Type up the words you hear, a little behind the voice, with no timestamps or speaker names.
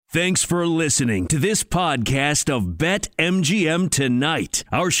Thanks for listening to this podcast of BetMGM Tonight.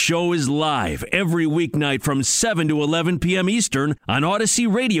 Our show is live every weeknight from 7 to 11 p.m. Eastern on Odyssey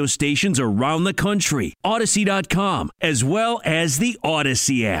radio stations around the country, Odyssey.com, as well as the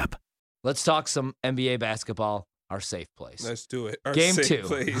Odyssey app. Let's talk some NBA basketball, our safe place. Let's do it. Game 2 of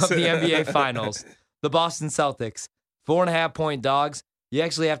the NBA Finals. The Boston Celtics, 4.5-point dogs. You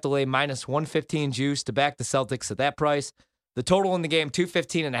actually have to lay minus 115 juice to back the Celtics at that price. The total in the game,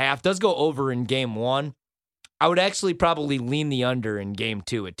 215.5, does go over in game 1. I would actually probably lean the under in game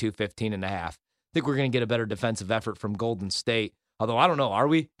 2 at 215.5. I think we're going to get a better defensive effort from Golden State. Although, I don't know, are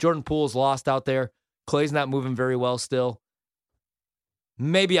we? Jordan Poole's lost out there. Clay's not moving very well still.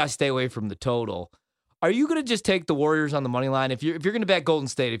 Maybe I stay away from the total. Are you going to just take the Warriors on the money line? If you're going to bet Golden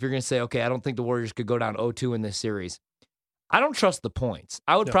State, if you're going to say, okay, I don't think the Warriors could go down 0-2 in this series, I don't trust the points.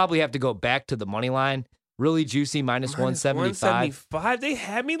 I would probably have to go back to the money line. Really juicy, minus 175. 175. They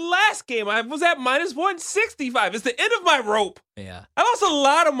had me last game. I was at minus 165. It's the end of my rope. Yeah. I lost a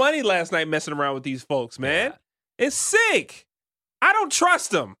lot of money last night messing around with these folks, man. Yeah. It's sick. I don't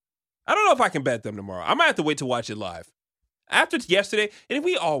trust them. I don't know if I can bet them tomorrow. I might have to wait to watch it live. After yesterday, and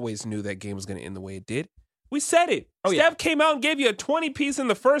we always knew that game was going to end the way it did. We said it. Steph came out and gave you a 20-piece in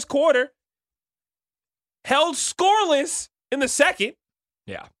the first quarter. Held scoreless in the second.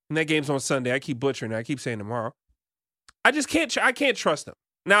 Yeah. And that game's on Sunday. I keep butchering it. I keep saying tomorrow. I just can't. I can't trust them.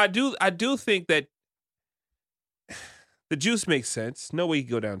 Now I do think that the juice makes sense. No way you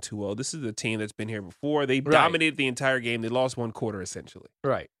can go down 2-0. This is a team that's been here before. They dominated the entire game. They lost one quarter essentially.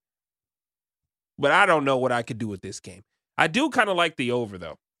 Right. But I don't know what I could do with this game. I do kind of like the over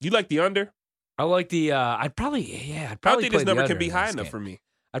though. You like the under? I like the. I'd probably. I don't think this number can be high enough for me.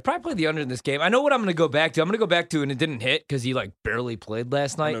 I'd probably play the under in this game. I know what I'm going to go back to. I'm going to go back to, and it didn't hit because he barely played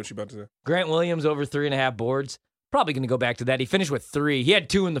last night. I know what you're about to say. Grant Williams over 3.5 boards. Probably going to go back to that. He finished with 3. He had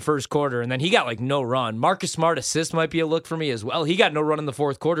 2 in the first quarter, and then he got no run. Marcus Smart assist might be a look for me as well. He got no run in the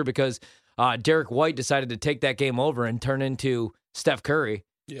fourth quarter because Derek White decided to take that game over and turn into Steph Curry.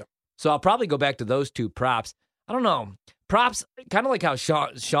 Yeah. So I'll probably go back to those 2 props. I don't know. Props, kind of like how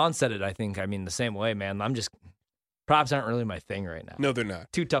Sean said it, I think. I mean, the same way, man. Props aren't really my thing right now. No, they're not.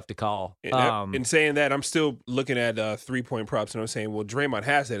 Too tough to call. In saying that, I'm still looking at 3-point props, and I'm saying, well, Draymond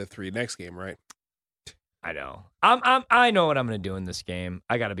has that at 3 next game, right? I know. I know what I'm going to do in this game.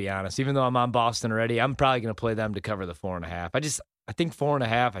 I got to be honest. Even though I'm on Boston already, I'm probably going to play them to cover the 4.5. I think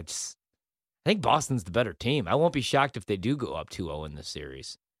 4.5. I think Boston's the better team. I won't be shocked if they do go up 2-0 in this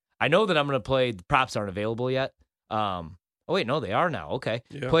series. I know that I'm going to play. The props aren't available yet. Oh, wait, no, they are now. Okay.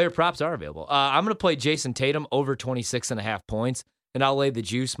 Yeah. Player props are available. I'm going to play Jason Tatum over 26.5 points, and I'll lay the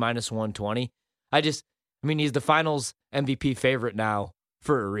juice minus 120. He's the finals MVP favorite now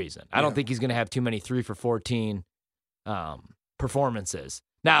for a reason. I don't think he's going to have too many 3 for 14 performances.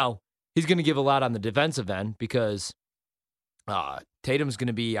 Now, he's going to give a lot on the defensive end because Tatum's going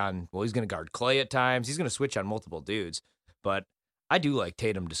to be he's going to guard Clay at times. He's going to switch on multiple dudes, but I do like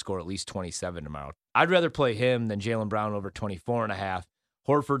Tatum to score at least 27 tomorrow. I'd rather play him than Jaylen Brown over 24.5.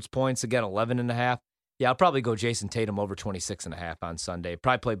 Horford's points, again, 11.5. Yeah, I'll probably go Jason Tatum over 26.5 on Sunday.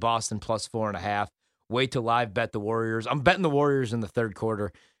 Probably play Boston plus 4.5. Wait to live bet the Warriors. I'm betting the Warriors in the third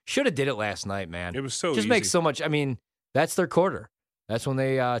quarter. Should have did it last night, man. It was so Just easy. makes so much. That's their quarter. That's when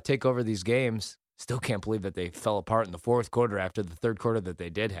they take over these games. Still can't believe that they fell apart in the fourth quarter after the third quarter that they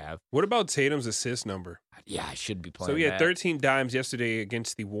did have. What about Tatum's assist number? Yeah, I should be playing So he had that. 13 dimes yesterday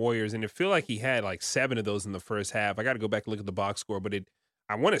against the Warriors, and it feel like he had 7 of those in the first half. I got to go back and look at the box score, but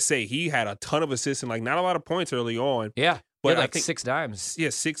I want to say he had a ton of assists and not a lot of points early on. Yeah, but I think 6 dimes.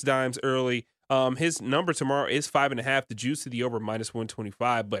 Yeah, 6 dimes early. His number tomorrow is 5.5. The juice to the over minus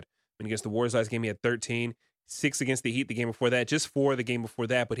 125, but against the Warriors last game he had 13. 6 against the Heat the game before that, just 4 the game before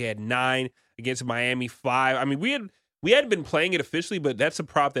that, but he had 9 against Miami, 5. We hadn't been playing it officially, but that's a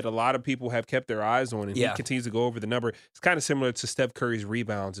prop that a lot of people have kept their eyes on, and he continues to go over the number. It's kind of similar to Steph Curry's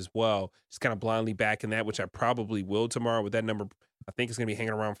rebounds as well. Just kind of blindly backing that, which I probably will tomorrow with that number. I think it's going to be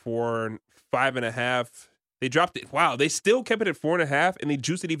hanging around 4, 5.5. They dropped it. Wow, they still kept it at 4.5, and they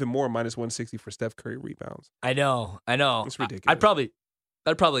juiced it even more, minus 160 for Steph Curry rebounds. I know. It's ridiculous.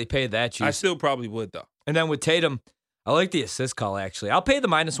 I'd probably pay that juice. I still probably would, though. And then with Tatum, I like the assist call, actually. I'll pay the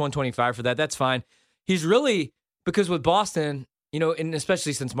minus 125 for that. That's fine. He's really, because with Boston, and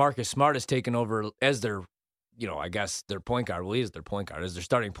especially since Marcus Smart has taken over as their, I guess their point guard. Well, he is their point guard. As their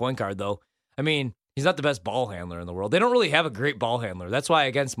starting point guard, though. He's not the best ball handler in the world. They don't really have a great ball handler. That's why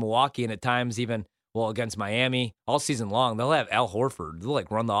against Milwaukee and at times even, against Miami, all season long, they'll have Al Horford. They'll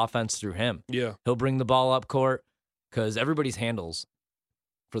run the offense through him. Yeah. He'll bring the ball up court because everybody's handles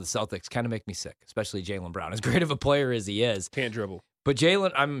for the Celtics kind of make me sick, especially Jaylen Brown. As great of a player as he is. Can't dribble. But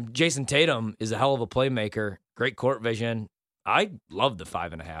Jason Tatum is a hell of a playmaker. Great court vision. I love the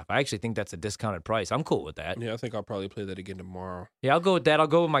 5.5. I actually think that's a discounted price. I'm cool with that. Yeah, I think I'll probably play that again tomorrow. Yeah, I'll go with that. I'll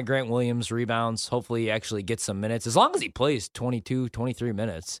go with my Grant Williams rebounds. Hopefully he actually gets some minutes. As long as he plays 22, 23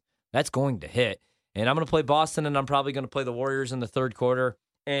 minutes, that's going to hit. And I'm going to play Boston, and I'm probably going to play the Warriors in the third quarter.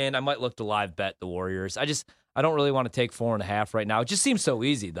 And I might look to live bet the Warriors. I don't really want to take 4.5 right now. It just seems so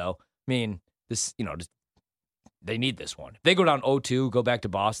easy, though. I mean, they need this one. If they go down 0-2, go back to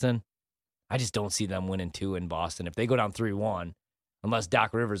Boston, I just don't see them winning 2 in Boston. If they go down 3-1, unless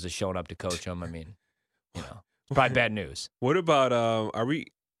Doc Rivers is showing up to coach them, I mean, probably bad news. What about are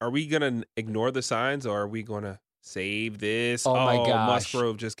we gonna ignore the signs, or are we gonna save this? Oh my gosh,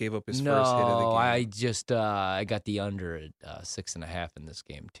 Musgrove just gave up his first hit of the game. I got the under at 6.5 in this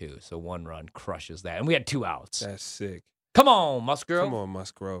game too. So 1 run crushes that, and we had 2 outs. That's sick. Come on, Musgrove. Come on,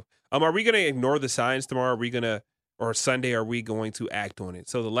 Musgrove. Are we gonna ignore the signs tomorrow? Or Sunday, are we going to act on it?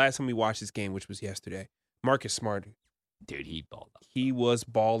 So the last time we watched this game, which was yesterday, Marcus Smart, dude, he balled up. He was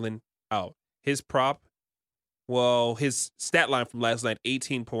balling out. His his stat line from last night,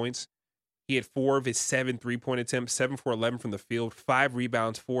 18 points. He had 4 of his 7 3-point attempts, 7 for 11 from the field, 5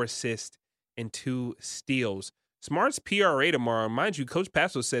 rebounds, 4 assists, and 2 steals. Smart's PRA tomorrow, mind you, Coach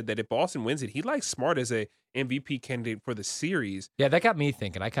Paso said that if Boston wins it, he likes Smart as a MVP candidate for the series. Yeah, that got me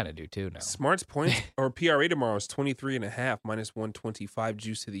thinking. I kind of do too now. Smart's points or PRA tomorrow is 23.5 minus 125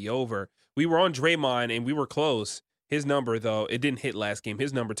 juice to the over. We were on Draymond and we were close. His number, though, it didn't hit last game.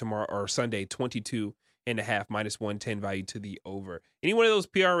 His number tomorrow or Sunday, 22.5 minus 110 value to the over. Any one of those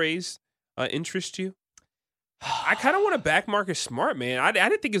PRAs interest you? I kind of want to back Marcus Smart, man. I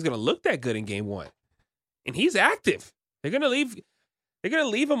didn't think he was going to look that good in game 1. And he's active. They're gonna leave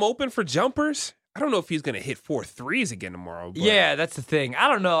him open for jumpers. I don't know if he's gonna hit 4 threes again tomorrow. But. Yeah, that's the thing. I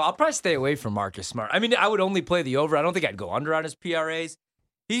don't know. I'll probably stay away from Marcus Smart. I mean, I would only play the over. I don't think I'd go under on his PRAs.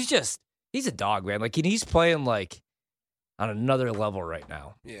 He's a dog, man. Like he's playing like on another level right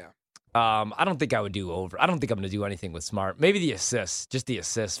now. Yeah. I don't think I would do over. I don't think I'm gonna do anything with Smart. Maybe the assists, just the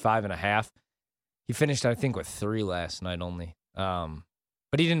assists, 5.5. He finished, I think, with 3 last night only.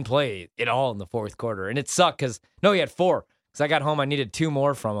 But he didn't play at all in the fourth quarter. And it sucked because, he had 4. Because I got home, I needed 2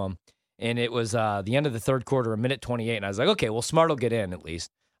 more from him. And it was the end of the third quarter, 1:28. And I was like, okay, well, Smart will get in at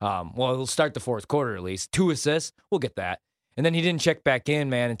least. He'll start the fourth quarter at least. 2 assists, we'll get that. And then he didn't check back in,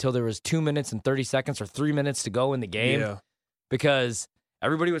 man, until there was 2 minutes and 30 seconds or 3 minutes to go in the game. Yeah. Because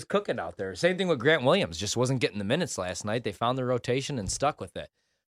everybody was cooking out there. Same thing with Grant Williams. Just wasn't getting the minutes last night. They found their rotation and stuck with it.